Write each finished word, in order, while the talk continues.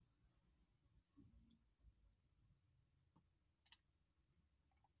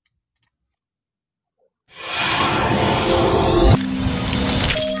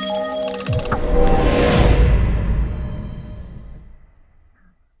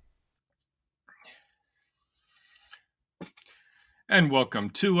And welcome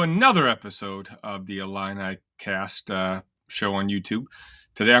to another episode of the Illini Cast show on YouTube.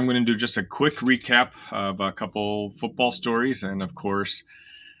 Today I'm going to do just a quick recap of a couple football stories and, of course,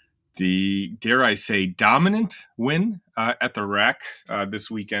 the, dare I say, dominant win at the Rack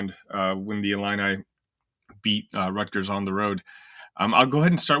this weekend when the Illini beat Rutgers on the road. I'll go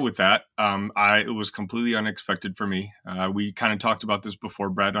ahead and start with that. It was completely unexpected for me. We kind of talked about this before.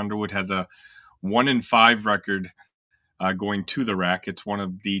 Brad Underwood has a 1-5 record going to the Rack. It's one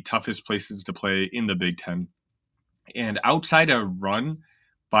of the toughest places to play in the Big Ten. And outside a run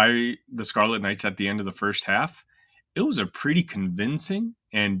by the Scarlet Knights at the end of the first half, it was a pretty convincing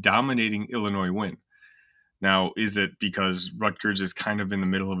and dominating Illinois win. Now, is it because Rutgers is kind of in the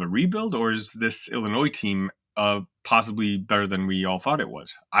middle of a rebuild, or is this Illinois team possibly better than we all thought it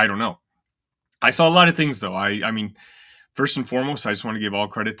was? I don't know. I saw a lot of things, though. I mean, first and foremost, I just want to give all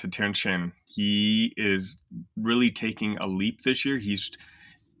credit to Terrence Shannon. He is really taking a leap this year. He's,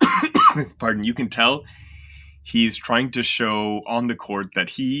 pardon, you can tell he's trying to show on the court that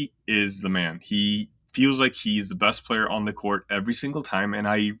he is the man. He feels like he's the best player on the court every single time. And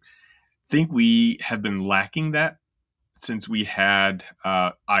I think we have been lacking that since we had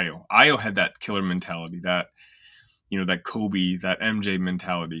Io. Io had that killer mentality, that Kobe, that MJ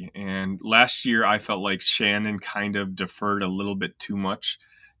mentality. And last year, I felt like Shannon kind of deferred a little bit too much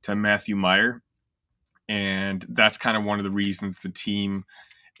to Matthew Meyer. And that's kind of one of the reasons the team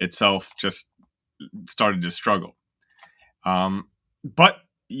itself just started to struggle. But,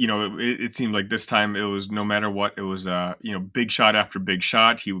 it seemed like this time it was no matter what, it was, big shot after big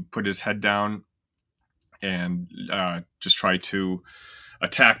shot. He would put his head down and just try to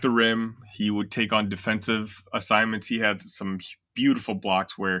attack the rim. He would take on defensive assignments. He had some beautiful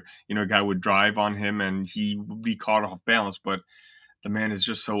blocks where, a guy would drive on him and he would be caught off balance, but the man is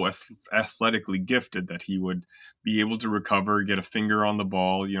just so athletically gifted that he would be able to recover, get a finger on the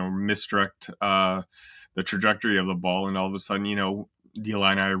ball, misdirect the trajectory of the ball, and all of a sudden, the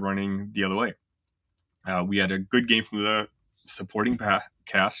Illini are running the other way. We had a good game from the supporting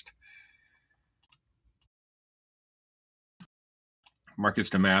cast. Marcus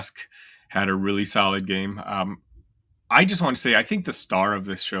Damask had a really solid game. I just want to say, I think the star of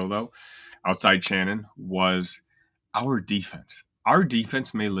this show, though, outside Shannon, was our defense. Our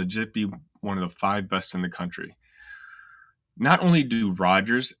defense may legit be one of the 5 best in the country. Not only do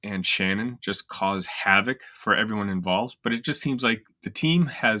Rogers and Shannon just cause havoc for everyone involved, but it just seems like the team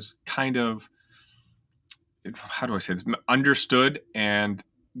has kind of, how do I say this, understood and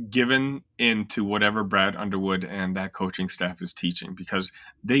given into whatever Brad Underwood and that coaching staff is teaching, because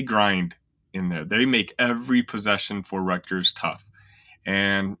they grind in there. They make every possession for Rutgers tough.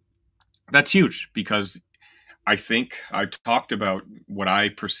 And that's huge because I think I've talked about what I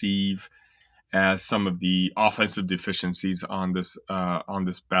perceive as some of the offensive deficiencies on this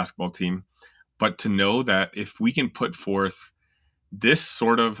basketball team. But to know that if we can put forth this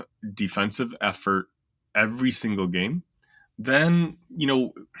sort of defensive effort every single game, then,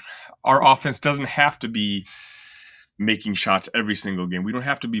 our offense doesn't have to be making shots every single game. We don't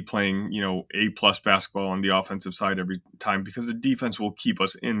have to be playing, A+ basketball on the offensive side every time, because the defense will keep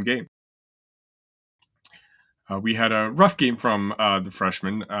us in game. We had a rough game from the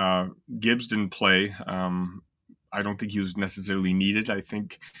freshman. Gibbs didn't play. I don't think he was necessarily needed. I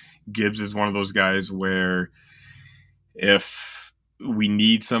think Gibbs is one of those guys where if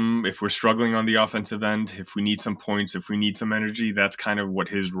we're struggling on the offensive end, if we need some points, if we need some energy, that's kind of what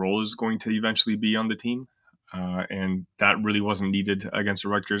his role is going to eventually be on the team. And that really wasn't needed against the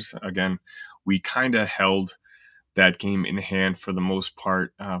Rutgers. Again, we kind of held that game in hand for the most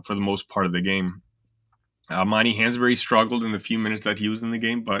part of the game. Monty Hansberry struggled in the few minutes that he was in the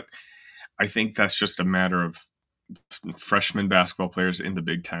game, but I think that's just a matter of freshman basketball players in the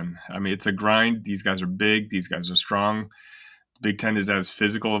Big Ten. I mean, it's a grind. These guys are big. These guys are strong. The Big Ten is as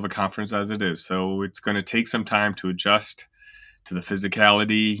physical of a conference as it is. So it's going to take some time to adjust to the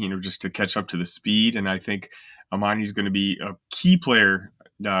physicality, just to catch up to the speed. And I think Amani's going to be a key player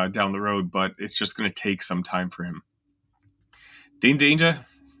down the road, but it's just going to take some time for him. Dane Danger,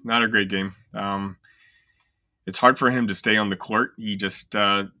 not a great game. It's hard for him to stay on the court. He just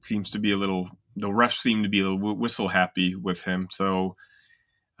seems to be the refs seem to be a little whistle happy with him. So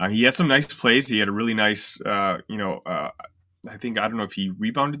he had some nice plays. He had a really nice, I don't know if he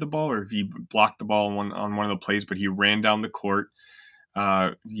rebounded the ball or if he blocked the ball on one of the plays, but he ran down the court.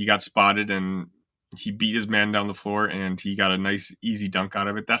 He got spotted and he beat his man down the floor and he got a nice, easy dunk out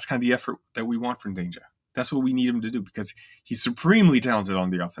of it. That's kind of the effort that we want from Danger. That's what we need him to do because he's supremely talented on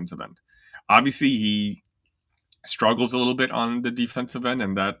the offensive end. Obviously, he struggles a little bit on the defensive end,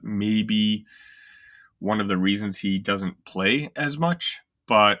 and that may be one of the reasons he doesn't play as much.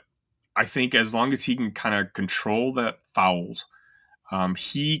 But I think as long as he can kind of control that fouls,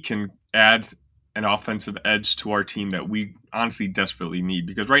 he can add an offensive edge to our team that we honestly desperately need.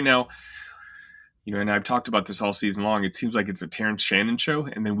 Because right now, and I've talked about this all season long, it seems like it's a Terrence Shannon show,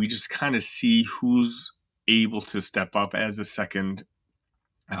 and then we just kind of see who's able to step up as a second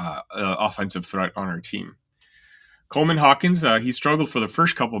offensive threat on our team. Coleman Hawkins, he struggled for the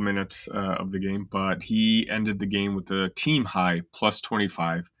first couple minutes of the game, but he ended the game with a team high plus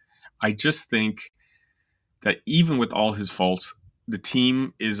 25. I just think that even with all his faults, the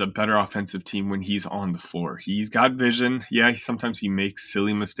team is a better offensive team when he's on the floor. He's got vision. Yeah, sometimes he makes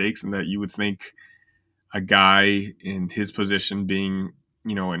silly mistakes, and that you would think a guy in his position, being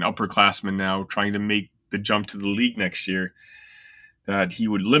an upperclassman now, trying to make the jump to the league next year, that he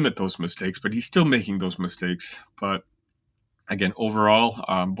would limit those mistakes, but he's still making those mistakes. But again,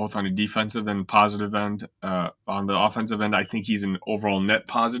 overall, both on a defensive and positive end, on the offensive end, I think he's an overall net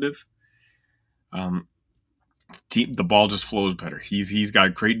positive. The ball just flows better. He's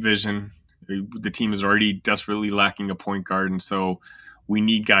got great vision. The team is already desperately lacking a point guard, and so we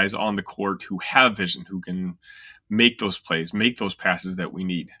need guys on the court who have vision, who can make those plays, make those passes that we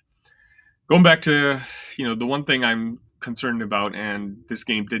need. Going back to, the one thing I'm concerned about, and this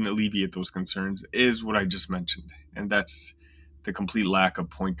game didn't alleviate those concerns, is what I just mentioned, and that's the complete lack of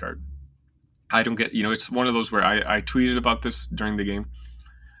point guard. I don't get, it's one of those where I tweeted about this during the game.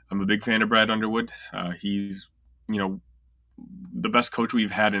 I'm a big fan of Brad Underwood. He's, the best coach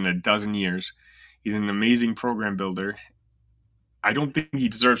we've had in a dozen years. He's an amazing program builder. I don't think he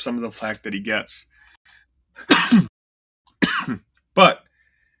deserves some of the flack that he gets. But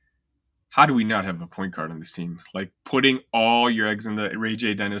how do we not have a point guard on this team? Like, putting all your eggs in the Ray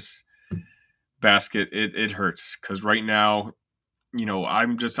J. Dennis basket, it hurts. Because right now,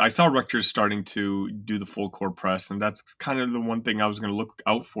 I saw Rutgers starting to do the full court press, and that's kind of the one thing I was going to look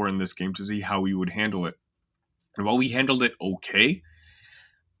out for in this game to see how we would handle it. And while we handled it okay,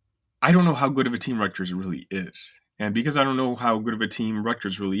 I don't know how good of a team Rutgers really is. And because I don't know how good of a team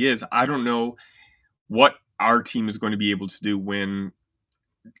Rutgers really is, I don't know what our team is going to be able to do when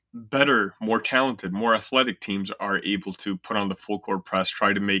better, more talented, more athletic teams are able to put on the full court press,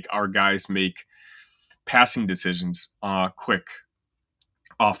 try to make our guys make passing decisions quick,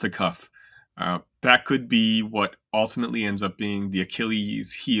 off the cuff. That could be what ultimately ends up being the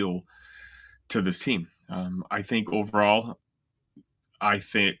Achilles heel to this team. I think overall,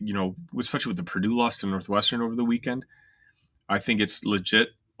 especially with the Purdue loss to Northwestern over the weekend, I think it's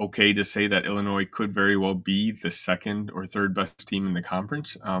legit okay to say that Illinois could very well be the second or third best team in the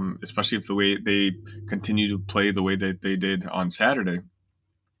conference, especially if the way they continue to play the way that they did on Saturday.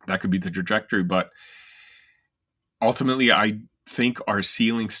 That could be the trajectory. But ultimately, I think our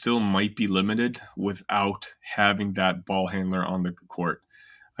ceiling still might be limited without having that ball handler on the court.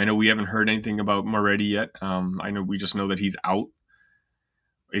 I know we haven't heard anything about Moretti yet. I know we just know that he's out.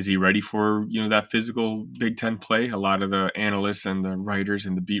 Is he ready for that physical Big Ten play? A lot of the analysts and the writers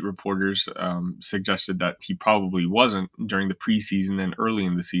and the beat reporters suggested that he probably wasn't during the preseason and early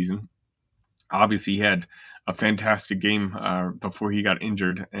in the season. Obviously, he had a fantastic game before he got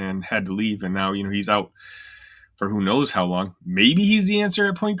injured and had to leave, and now he's out for who knows how long. Maybe he's the answer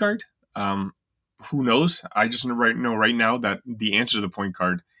at point guard. Who knows? I just know right now that the answer to the point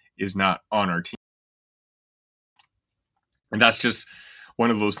guard is not on our team. And that's just one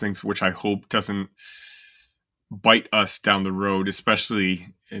of those things which I hope doesn't bite us down the road,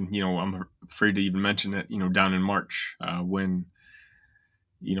 especially, and I'm afraid to even mention it, down in March, when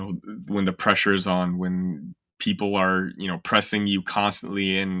the pressure is on, when people are, pressing you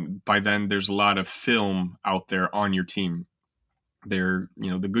constantly. And by then there's a lot of film out there on your team. The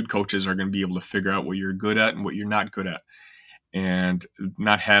good coaches are going to be able to figure out what you're good at and what you're not good at. And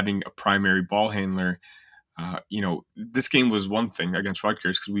not having a primary ball handler, this game was one thing against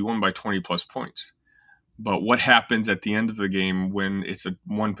Rutgers because we won by 20 plus points. But what happens at the end of the game when it's a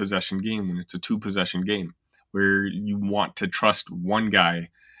one possession game, when it's a two possession game, where you want to trust one guy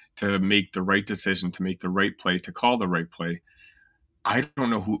to make the right decision, to make the right play, to call the right play? I don't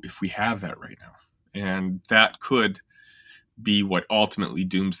know if we have that right now. And that could be what ultimately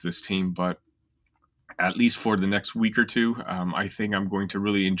dooms this team. But at least for the next week or two, I think I'm going to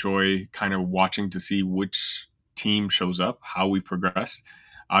really enjoy kind of watching to see which team shows up, how we progress.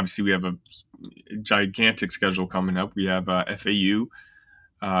 Obviously, we have a gigantic schedule coming up. We have FAU,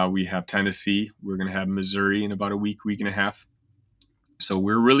 we have Tennessee, we're going to have Missouri in about a week and a half. So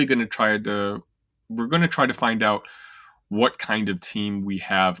we're really going to try to find out what kind of team we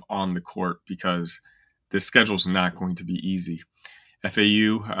have on the court, because the schedule is not going to be easy.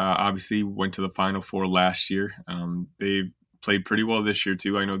 FAU obviously went to the Final Four last year. They played pretty well this year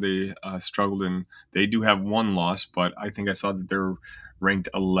too. I know they struggled, and they do have one loss, but I think I saw that they're ranked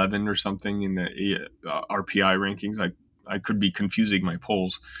 11 or something in the RPI rankings. I could be confusing my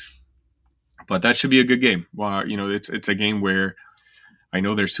polls, but that should be a good game. Well, it's a game where I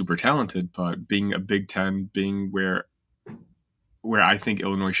know they're super talented, but being a Big Ten, being where I think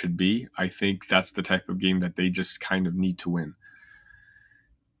Illinois should be, I think that's the type of game that they just kind of need to win.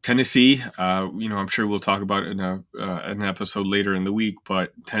 Tennessee, I'm sure we'll talk about it in an episode later in the week.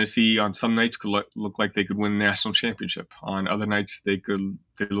 But Tennessee, on some nights, could look like they could win the national championship. On other nights, they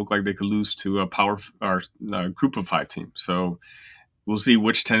look like they could lose to a power or group of 5 team. So we'll see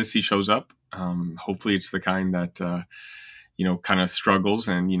which Tennessee shows up. Hopefully, it's the kind that kind of struggles,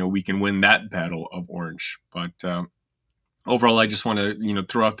 and we can win that battle of orange. But overall, I just want to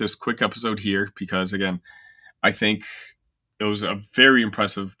throw out this quick episode here because again, I think it was a very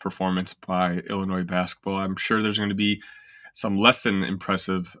impressive performance by Illinois basketball. I'm sure there's going to be some less than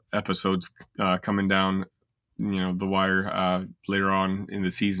impressive episodes coming down, the wire later on in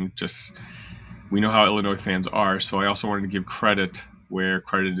the season. Just we know how Illinois fans are, so I also wanted to give credit where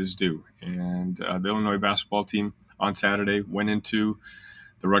credit is due. And the Illinois basketball team on Saturday went into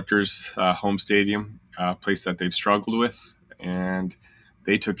the Rutgers home stadium, a place that they've struggled with, and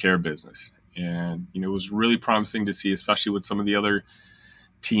they took care of business. And it was really promising to see, especially with some of the other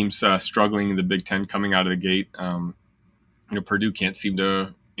teams struggling in the Big Ten coming out of the gate. Purdue can't seem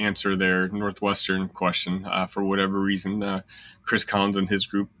to answer their Northwestern question for whatever reason. Chris Collins and his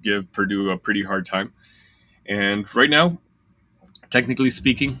group give Purdue a pretty hard time. And right now, technically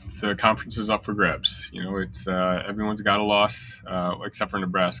speaking, the conference is up for grabs. It's everyone's got a loss except for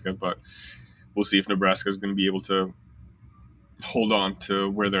Nebraska, but we'll see if Nebraska is going to be able to hold on to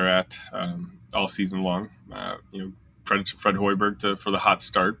where they're at all season long. Credit to Fred Hoiberg for the hot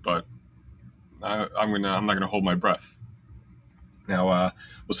start, but I'm not gonna hold my breath. Now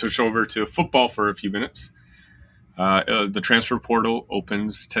we'll switch over to football for a few minutes. The transfer portal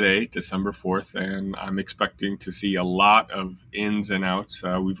opens today, December 4th, and I'm expecting to see a lot of ins and outs.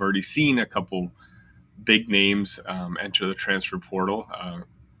 We've already seen a couple big names enter the transfer portal.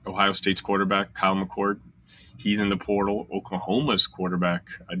 Ohio State's quarterback, Kyle McCord, he's in the portal. Oklahoma's quarterback,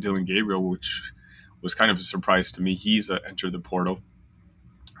 Dylan Gabriel, which was kind of a surprise to me, he's entered the portal.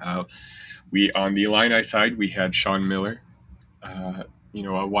 We on the Illini side, we had Sean Miller, a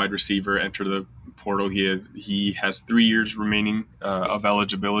wide receiver, enter the portal. He has 3 years remaining of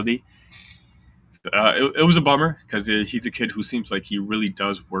eligibility. It was a bummer because he's a kid who seems like he really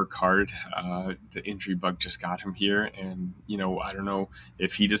does work hard. The injury bug just got him here, and I don't know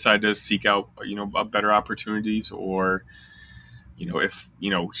if he decided to seek out better opportunities, or if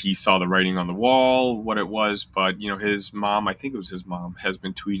he saw the writing on the wall, what it was. But his mom, I think it was his mom, has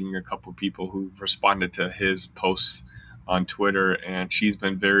been tweeting a couple of people who responded to his posts on Twitter, and she's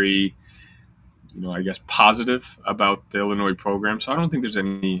been very I guess positive about the Illinois program. So I don't think there's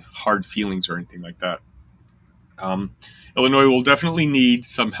any hard feelings or anything like that. Illinois will definitely need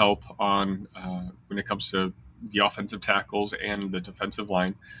some help on when it comes to the offensive tackles and the defensive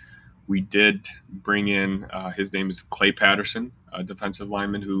line. We did bring in, his name is Clay Patterson, a defensive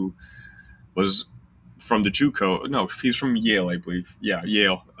lineman who was from the JUCO. No, he's from Yale, I believe. Yeah,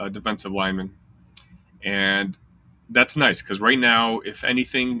 Yale, a defensive lineman. And that's nice because right now, if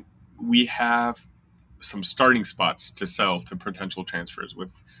anything, we have some starting spots to sell to potential transfers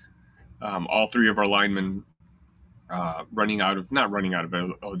with all 3 of our linemen not running out of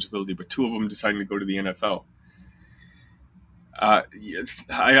eligibility, but 2 of them deciding to go to the NFL. Yes,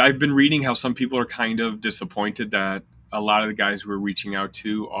 I've been reading how some people are kind of disappointed that a lot of the guys we're reaching out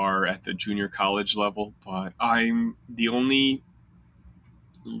to are at the junior college level, but the only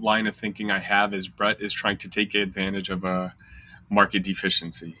line of thinking I have is Brett is trying to take advantage of a market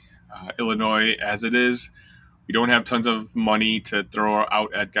deficiency. Illinois, as it is, we don't have tons of money to throw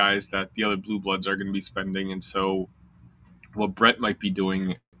out at guys that the other blue bloods are going to be spending, and so what Brett might be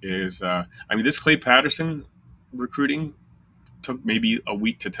doing is, this Clay Patterson recruiting took maybe a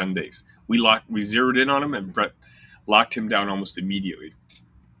week to 10 days. We zeroed in on him, and Brett locked him down almost immediately.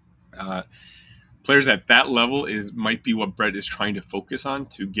 Players at that level might be what Brett is trying to focus on,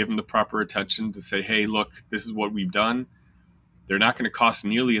 to give them the proper attention, to say, hey, look, this is what we've done. They're not going to cost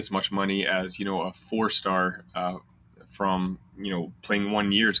nearly as much money as a 4-star from playing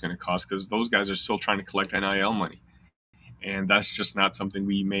 1 year is going to cost, because those guys are still trying to collect NIL money. And that's just not something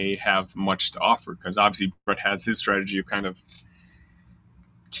we may have much to offer, because obviously Brett has his strategy of kind of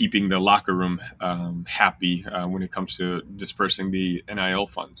keeping the locker room happy when it comes to dispersing the NIL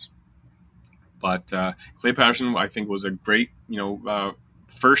funds. But Clay Patterson, I think, was a great,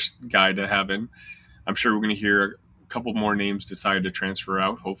 first guy to have in. I'm sure we're going to hear a couple more names decide to transfer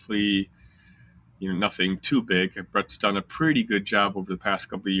out. Hopefully, nothing too big. Brett's done a pretty good job over the past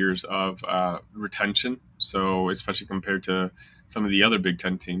couple of years of retention. So, especially compared to some of the other Big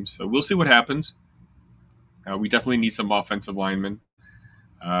Ten teams. So we'll see what happens. We definitely need some offensive linemen.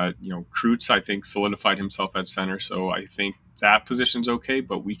 Kreutz, I think, solidified himself at center. So I think that position's okay,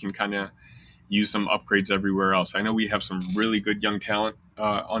 but we can kind of use some upgrades everywhere else. I know we have some really good young talent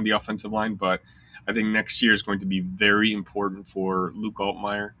on the offensive line, but I think next year is going to be very important for Luke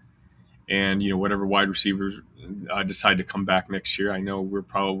Altmaier and whatever wide receivers decide to come back next year. I know we're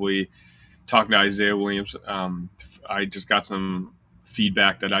probably talking to Isaiah Williams. I just got some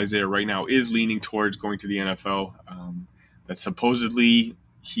feedback that Isaiah right now is leaning towards going to the NFL. That supposedly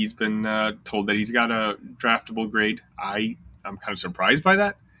he's been told that he's got a draftable grade. I'm kind of surprised by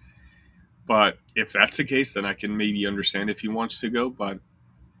that. But if that's the case, then I can maybe understand if he wants to go. But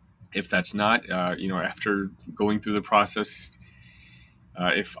if that's not, after going through the process,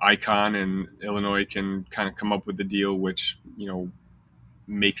 if Icon and Illinois can kind of come up with a deal which,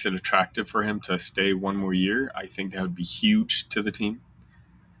 makes it attractive for him to stay one more year, I think that would be huge to the team.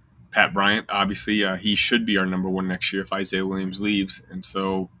 Pat Bryant, obviously, he should be our number one next year if Isaiah Williams leaves. And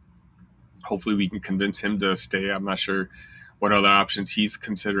so hopefully we can convince him to stay. I'm not sure what other options he's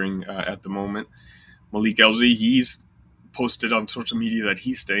considering at the moment. Malik Elzy, he's posted on social media that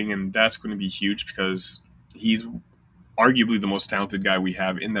he's staying, and that's going to be huge because he's arguably the most talented guy we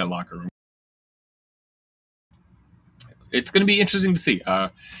have in that locker room. It's going to be interesting to see. On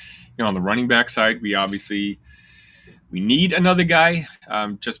the running back side, we need another guy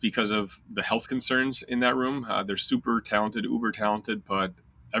just because of the health concerns in that room. They're super talented, uber talented, but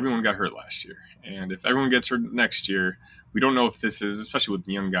everyone got hurt last year. And if everyone gets hurt next year, we don't know if this is, especially with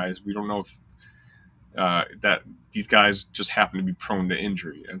the young guys, we don't know if that these guys just happen to be prone to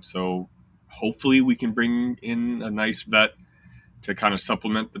injury. And so hopefully we can bring in a nice vet to kind of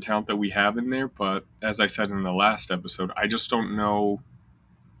supplement the talent that we have in there. But as I said in the last episode, I just don't know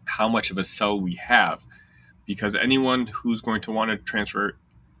how much of a sell we have, because anyone who's going to want to transfer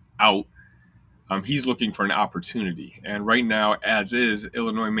out, he's looking for an opportunity. And right now, as is,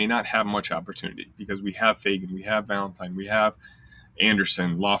 Illinois may not have much opportunity because we have Fagan, we have Valentine, we have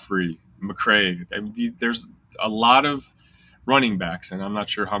Anderson, Lawfrey, McCray. I mean, there's a lot of running backs, and I'm not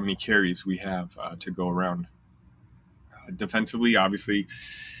sure how many carries we have to go around. Defensively, obviously,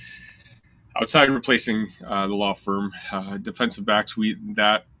 outside replacing the law firm, defensive backs,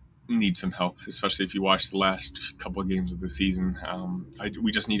 that need some help, especially if you watch the last couple of games of the season.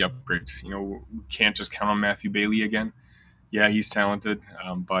 We just need upgrades. We can't just count on Matthew Bailey again. Yeah, he's talented,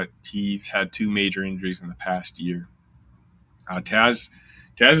 but he's had 2 major injuries in the past year. Taz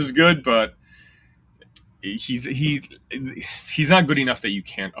is good, but he's not good enough that you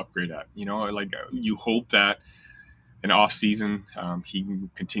can't upgrade at. You hope that an off season he can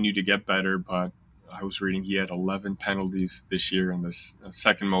continue to get better, but I was reading he had 11 penalties this year, and the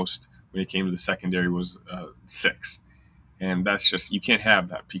second most when it came to the secondary was 6. And that's just, you can't have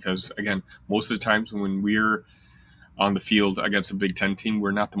that because, again, most of the times when we're on the field against a Big Ten team,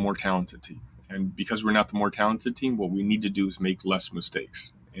 we're not the more talented team. And because we're not the more talented team, what we need to do is make less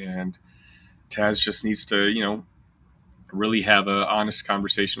mistakes. And Taz just needs to, really have an honest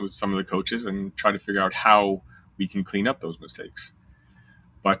conversation with some of the coaches and try to figure out how we can clean up those mistakes.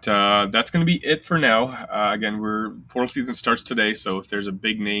 But that's going to be it for now. Again, portal season starts today, so if there's a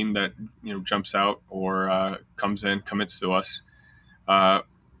big name that jumps out or comes in, commits to us,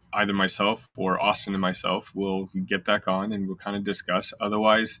 either myself or Austin and myself will get back on and we'll kind of discuss.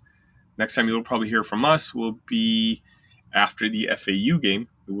 Otherwise, next time you'll probably hear from us will be after the FAU game.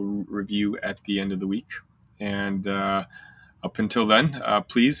 We'll review at the end of the week. And up until then,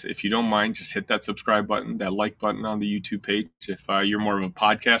 please, if you don't mind, just hit that subscribe button, that like button on the YouTube page. If you're more of a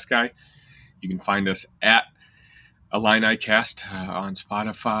podcast guy, you can find us at Illini Cast on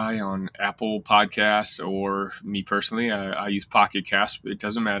Spotify, on Apple Podcasts, or me personally, I use Pocket Cast. It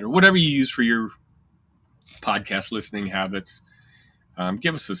doesn't matter. Whatever you use for your podcast listening habits,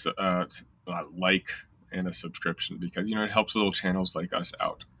 give us a like and a subscription because, it helps little channels like us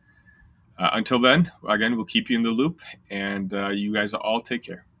out. Until then, again, we'll keep you in the loop, and you guys all take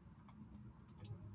care.